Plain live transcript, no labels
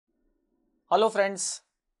Hello friends,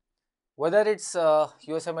 whether it's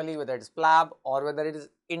USMLE, whether it's PLAB or whether it is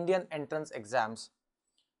Indian entrance exams,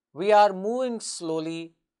 we are moving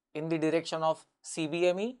slowly in the direction of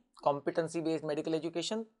CBME, competency based medical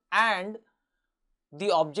education, and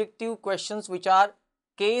the objective questions which are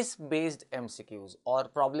case based MCQs or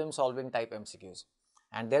problem solving type MCQs.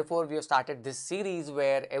 And therefore, we have started this series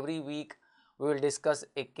where every week we will discuss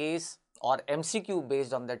a case or MCQ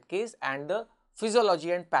based on that case and the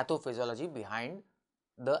physiology and pathophysiology behind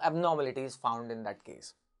the abnormalities found in that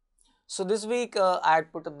case. So this week I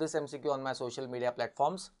had put up this MCQ on my social media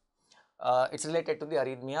platforms. It's related to the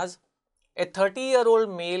arrhythmias. A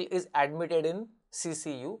 30-year-old male is admitted in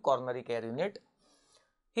CCU, coronary care unit.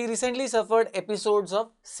 He recently suffered episodes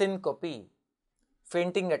of syncope,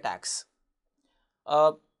 fainting attacks.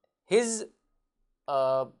 His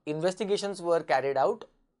investigations were carried out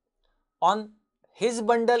on his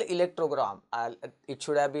bundle electrogram. It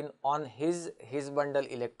should have been on his bundle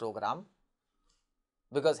electrogram,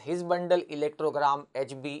 because his bundle electrogram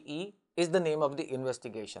HBE is the name of the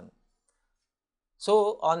investigation.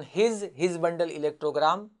 So on his bundle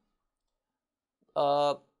electrogram,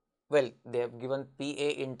 well, they have given PA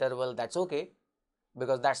interval, that's okay,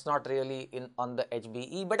 because that's not really on the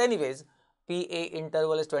HBE, but anyways, PA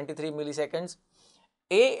interval is 23 milliseconds,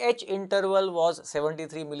 AH interval was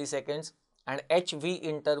 73 milliseconds and HV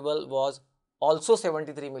interval was also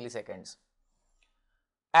 73 milliseconds.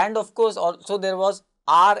 And of course, also there was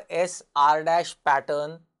RS R dash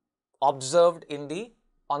pattern observed on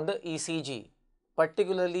the ECG,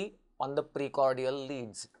 particularly on the precordial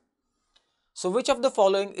leads. So which of the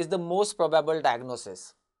following is the most probable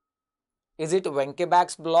diagnosis? Is it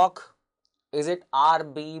Wenckebach's block? Is it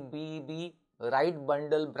RBBB, right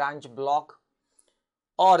bundle branch block?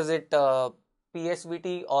 Or is it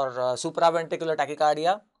PSVT or supraventricular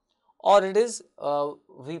tachycardia? Or it is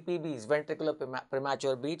VPBs, ventricular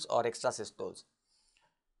premature beats or extrasystoles.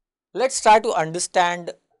 Let's try to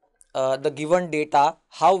understand the given data,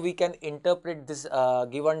 how we can interpret this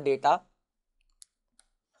given data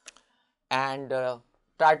and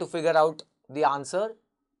try to figure out the answer,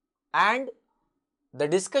 and the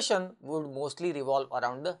discussion would mostly revolve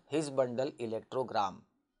around the his bundle electrogram.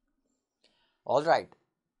 Alright,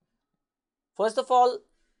 first of all,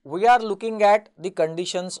 we are looking at the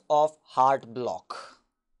conditions of heart block.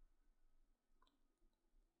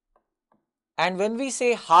 And when we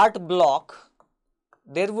say heart block,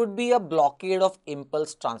 there would be a blockade of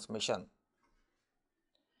impulse transmission.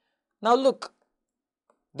 Now look,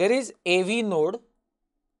 there is AV node,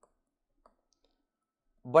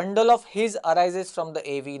 bundle of his arises from the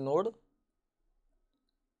AV node,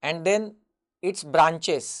 and then its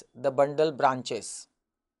branches, the bundle branches,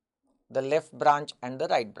 the left branch and the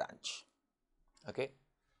right branch, okay.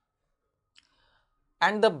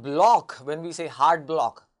 And the block, when we say heart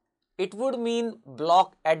block, it would mean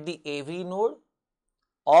block at the AV node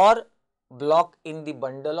or block in the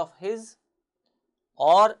bundle of his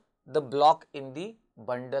or the block in the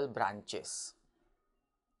bundle branches.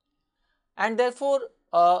 And therefore,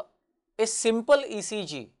 a simple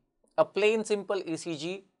ECG, a plain simple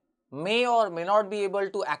ECG may or may not be able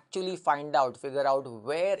to actually figure out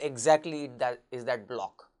where exactly that is that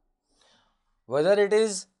block. Whether it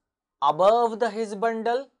is above the his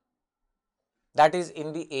bundle, that is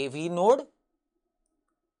in the AV node,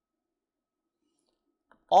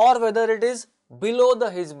 or whether it is below the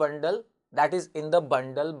his bundle, that is in the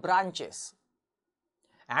bundle branches.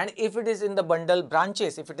 And if it is in the bundle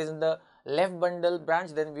branches, if it is in the left bundle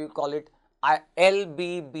branch, then we call it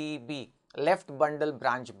LBBB, left bundle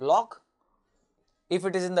branch block. If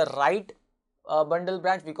it is in the right bundle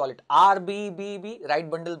branch, we call it RBBB, right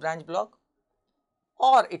bundle branch block.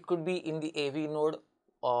 Or it could be in the AV node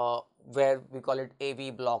where we call it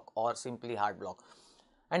AV block or simply heart block.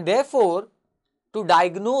 And therefore, to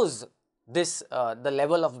diagnose this, the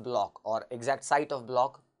level of block or exact site of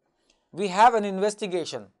block, we have an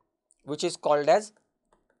investigation which is called as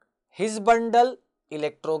his bundle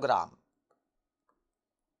electrogram.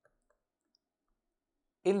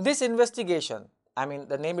 In this investigation, I mean,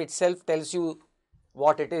 the name itself tells you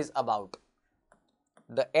what it is about.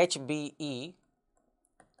 The HBE,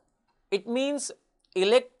 it means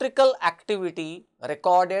electrical activity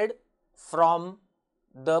recorded from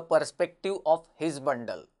the perspective of his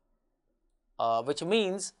bundle, which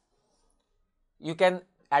means you can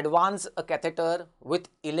advance a catheter with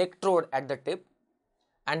electrode at the tip,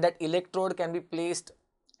 and that electrode can be placed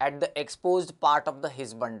at the exposed part of the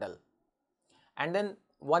his bundle, and then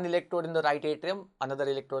one electrode in the right atrium, another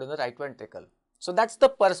electrode in the right ventricle. So that's the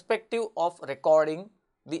perspective of recording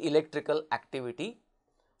the electrical activity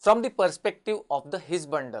from the perspective of the his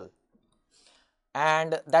bundle.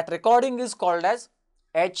 and that recording is called as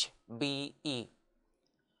HBE.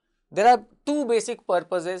 There are two basic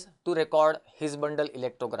purposes to record His bundle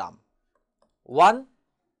electrogram. One,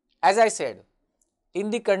 as I said, in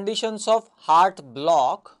the conditions of heart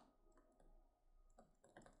block,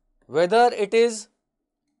 whether it is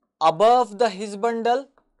above the His bundle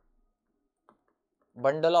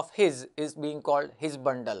of His is being called His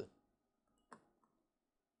bundle,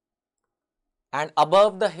 and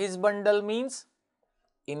above the His bundle means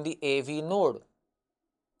in the AV node,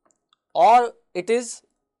 or it is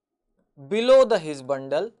below the His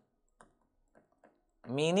bundle,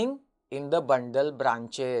 meaning in the bundle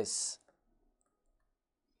branches.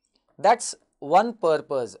 That's one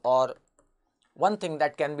purpose or one thing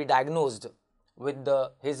that can be diagnosed with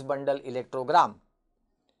the His bundle electrogram.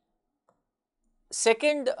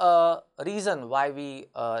 Second reason why we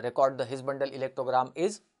record the His bundle electrogram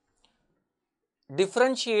is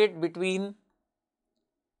differentiate between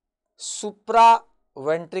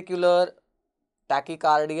supraventricular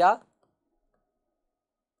tachycardia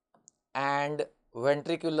and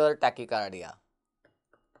ventricular tachycardia.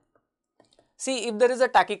 See, if there is a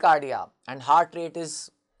tachycardia and heart rate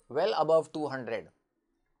is well above 200,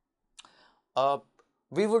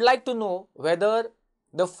 we would like to know whether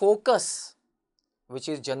the focus which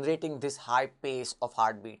is generating this high pace of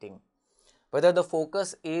heart beating, whether the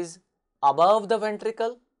focus is above the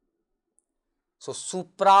ventricle. So,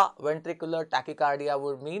 supraventricular tachycardia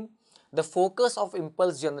would mean the focus of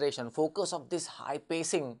impulse generation, focus of this high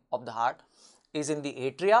pacing of the heart is in the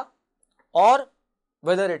atria, or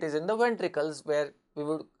whether it is in the ventricles, where we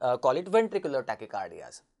would call it ventricular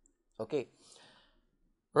tachycardias. Okay,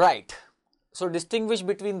 right. So, distinguish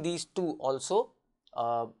between these two also.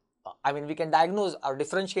 We can diagnose or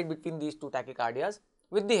differentiate between these two tachycardias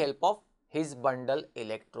with the help of His bundle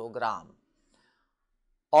electrogram.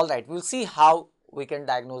 Alright, we will see how we can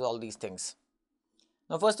diagnose all these things.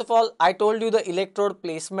 Now, first of all, I told you the electrode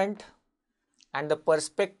placement and the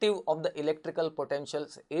perspective of the electrical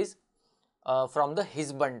potentials is from the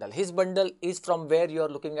His bundle. His bundle is from where you are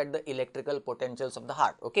looking at the electrical potentials of the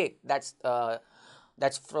heart. Okay, that's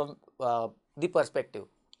from the perspective.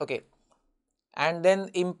 Okay, and then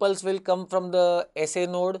impulse will come from the SA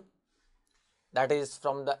node, that is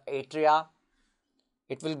from the atria.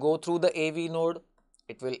 It will go through the AV node.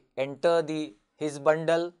 It will enter the His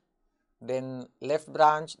bundle, then left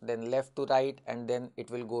branch, then left to right, and then it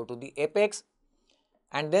will go to the apex,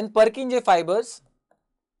 and then Purkinje fibers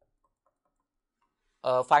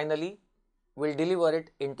finally will deliver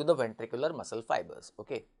it into the ventricular muscle fibers.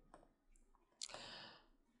 Okay.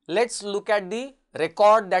 Let's look at the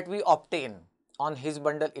record that we obtain on His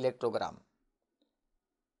bundle electrogram.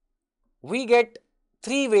 We get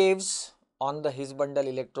three waves on the His bundle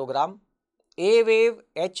electrogram: A wave,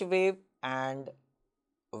 H wave and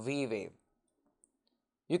V wave.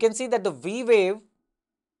 You can see that the V wave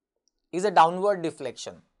is a downward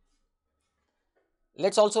deflection.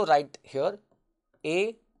 Let's also write here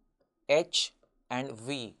A, H and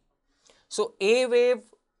V. So, A wave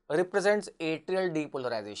represents atrial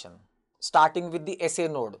depolarization starting with the SA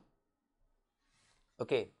node.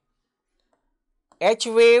 Okay. H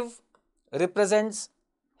wave represents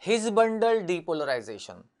His bundle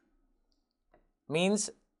depolarization, means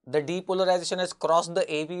the depolarization has crossed the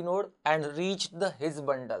AV node and reached the His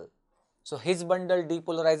bundle. So, His bundle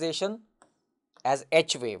depolarization as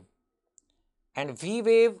H wave, and V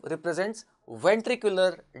wave represents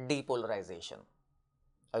ventricular depolarization.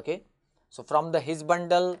 Okay. So, from the His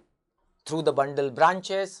bundle through the bundle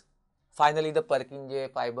branches, finally the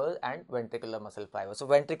Purkinje fiber and ventricular muscle fiber. So,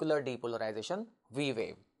 ventricular depolarization, V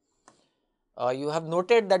wave. You have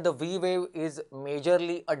noted that the V wave is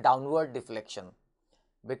majorly a downward deflection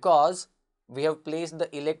because we have placed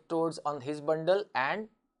the electrodes on His bundle and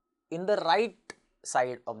in the right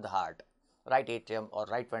side of the heart, right atrium or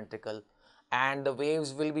right ventricle, and the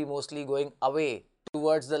waves will be mostly going away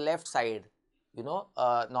towards the left side.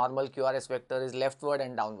 Normal QRS vector is leftward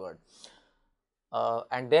and downward,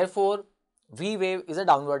 and therefore V wave is a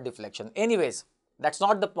downward deflection. Anyways, that's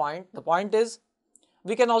not the point. The point is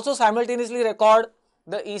we can also simultaneously record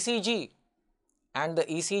the ECG, and the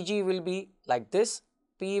ECG will be like this: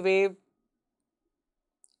 P wave,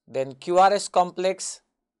 then QRS complex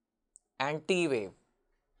and T wave.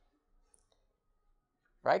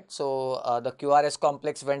 Right. So, the QRS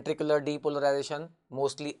complex ventricular depolarization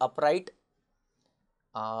mostly upright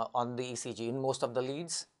on the ECG in most of the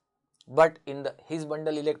leads, but in the His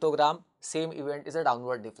bundle electrogram same event is a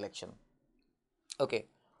downward deflection. Okay.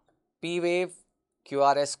 P wave,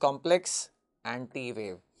 QRS complex and T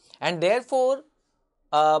wave, and therefore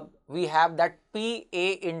we have that PA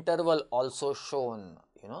interval also shown,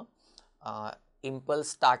 you know, impulse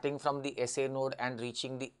starting from the SA node and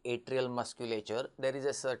reaching the atrial musculature. There is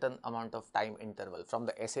a certain amount of time interval from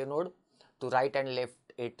the SA node to right and left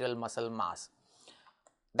atrial muscle mass.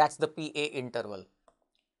 That's the PA interval.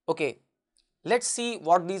 Okay, let's see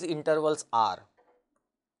what these intervals are.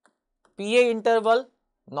 PA interval,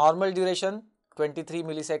 normal duration 23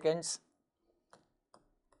 milliseconds.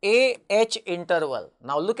 AH interval,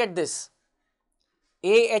 now look at this.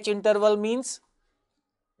 AH interval means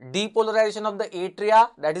depolarization of the atria,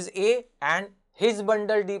 that is A, and his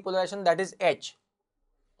bundle depolarization, that is H.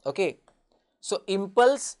 Okay, so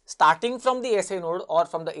impulse starting from the SA node or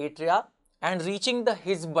from the atria and reaching the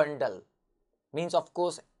his bundle means, of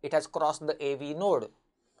course, it has crossed the AV node.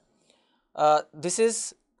 This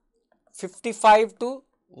is 55 to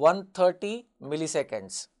 130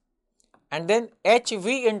 milliseconds, and then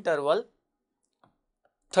HV interval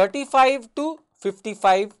 35 to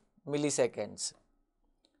 55 milliseconds.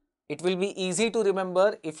 It will be easy to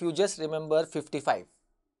remember if you just remember 55.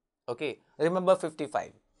 Okay, remember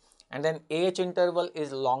 55. And then AH interval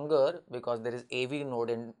is longer because there is AV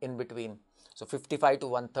node in between. So 55 to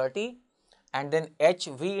 130. And then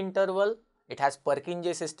HV interval, it has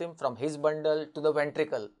Purkinje system from his bundle to the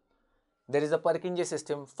ventricle. There is a Purkinje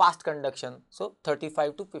system, fast conduction. So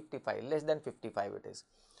 35 to 55, less than 55 it is.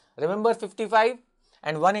 Remember 55,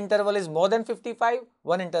 and one interval is more than 55,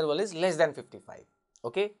 one interval is less than 55.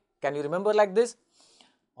 Okay, can you remember like this?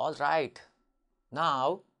 All right.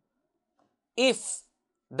 Now, if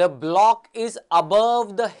the block is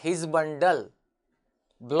above the his bundle,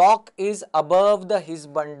 block is above the his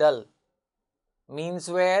bundle, means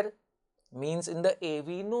where? Means in the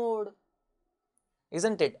AV node,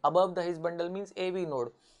 isn't it? Above the his bundle means AV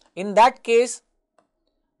node. In that case,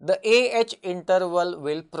 the AH interval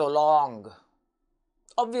will prolong,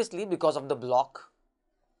 obviously because of the block.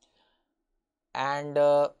 And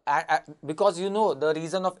because you know the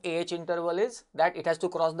reason of AH interval is that it has to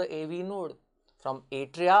cross the AV node from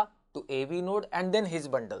atria to AV node and then his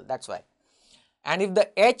bundle, that's why. And if the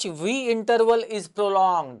HV interval is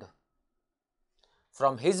prolonged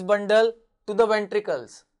from his bundle to the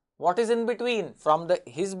ventricles, what is in between? From the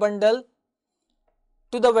his bundle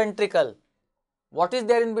to the ventricle, what is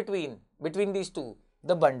there in between? Between these two,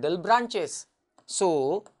 the bundle branches.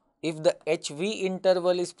 So if the HV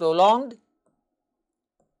interval is prolonged,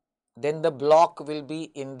 then the block will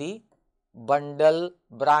be in the bundle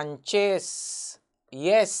branches.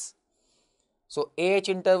 Yes. So AH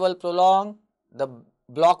interval prolonged, the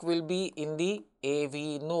block will be in the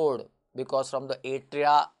AV node, because from the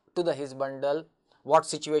atria to the his bundle, what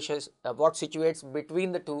situates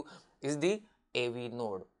between the two is the AV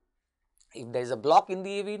node. If there is a block in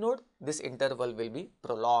the AV node, this interval will be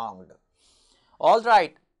prolonged. All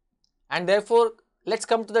right. And therefore, let's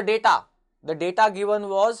come to the data. The data given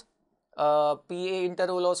was PA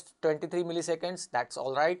interval was 23 milliseconds, that's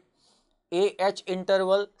all right. AH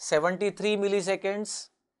interval 73 milliseconds,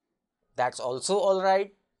 that's also all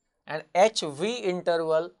right. And HV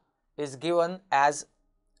interval is given as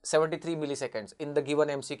 73 milliseconds in the given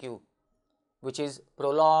MCQ, which is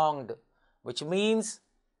prolonged, which means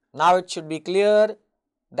now it should be clear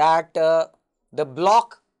that the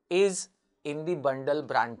block is in the bundle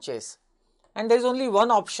branches, and there is only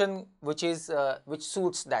one option which is which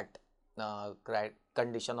suits that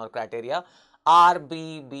condition or criteria,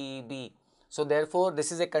 RBBB. So therefore,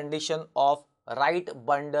 this is a condition of right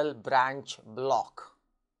bundle branch block.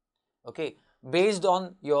 Okay, based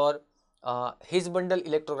on your his bundle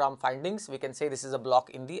electrogram findings, we can say this is a block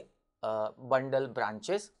in the bundle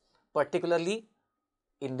branches, particularly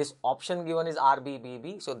in this option given is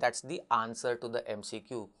RBBB. So that's the answer to the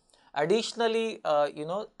MCQ. Additionally, you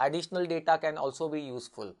know, additional data can also be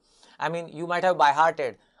useful. I mean, you might have by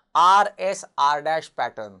hearted RSR dash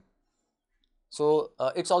pattern. So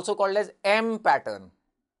it's also called as M pattern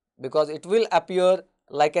because it will appear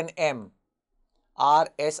like an M.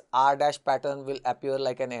 RSR dash pattern will appear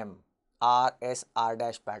like an M. RSR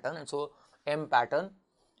dash pattern, and so M pattern.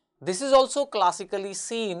 This is also classically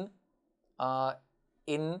seen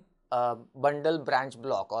in bundle branch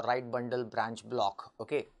block or right bundle branch block.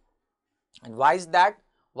 Okay, and why is that?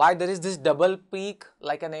 Why there is this double peak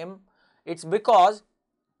like an M? It's because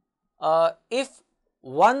if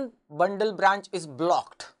one bundle branch is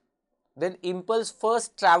blocked, then impulse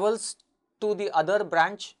first travels to the other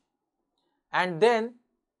branch, and then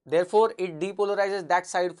therefore it depolarizes that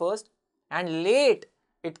side first, and late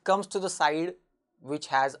it comes to the side which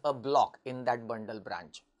has a block in that bundle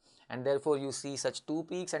branch, and therefore you see such two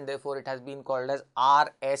peaks, and therefore it has been called as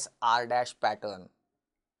RSR dash pattern.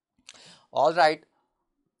 All right.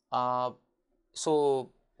 So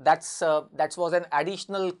that was an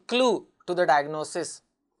additional clue to the diagnosis.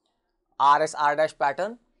 RS-R dash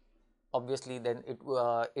pattern, obviously then it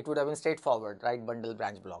would have been straightforward, right, bundle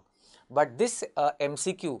branch block. But this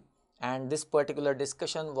MCQ and this particular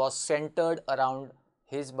discussion was centered around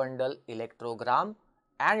his bundle electrogram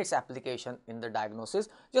and its application in the diagnosis.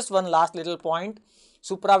 Just one last little point,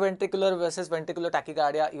 supraventricular versus ventricular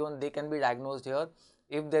tachycardia, even they can be diagnosed here.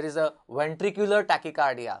 If there is a ventricular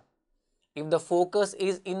tachycardia, if the focus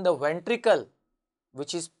is in the ventricle,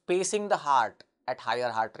 which is pacing the heart at higher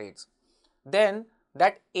heart rates, then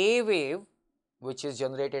that A wave, which is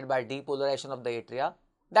generated by depolarization of the atria,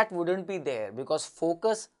 that wouldn't be there, because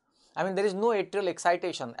focus, I mean, there is no atrial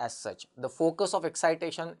excitation as such. The focus of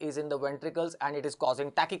excitation is in the ventricles and it is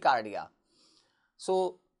causing tachycardia.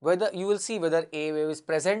 So whether you will see whether A wave is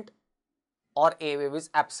present or A wave is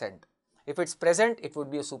absent. If it's present, it would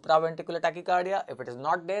be a supraventricular tachycardia. If it is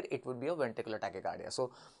not there, it would be a ventricular tachycardia.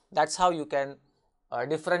 So that's how you can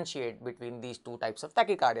differentiate between these two types of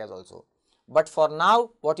tachycardias also. But for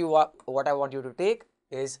now, what I want you to take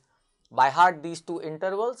is by heart these two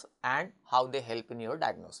intervals and how they help in your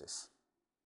diagnosis.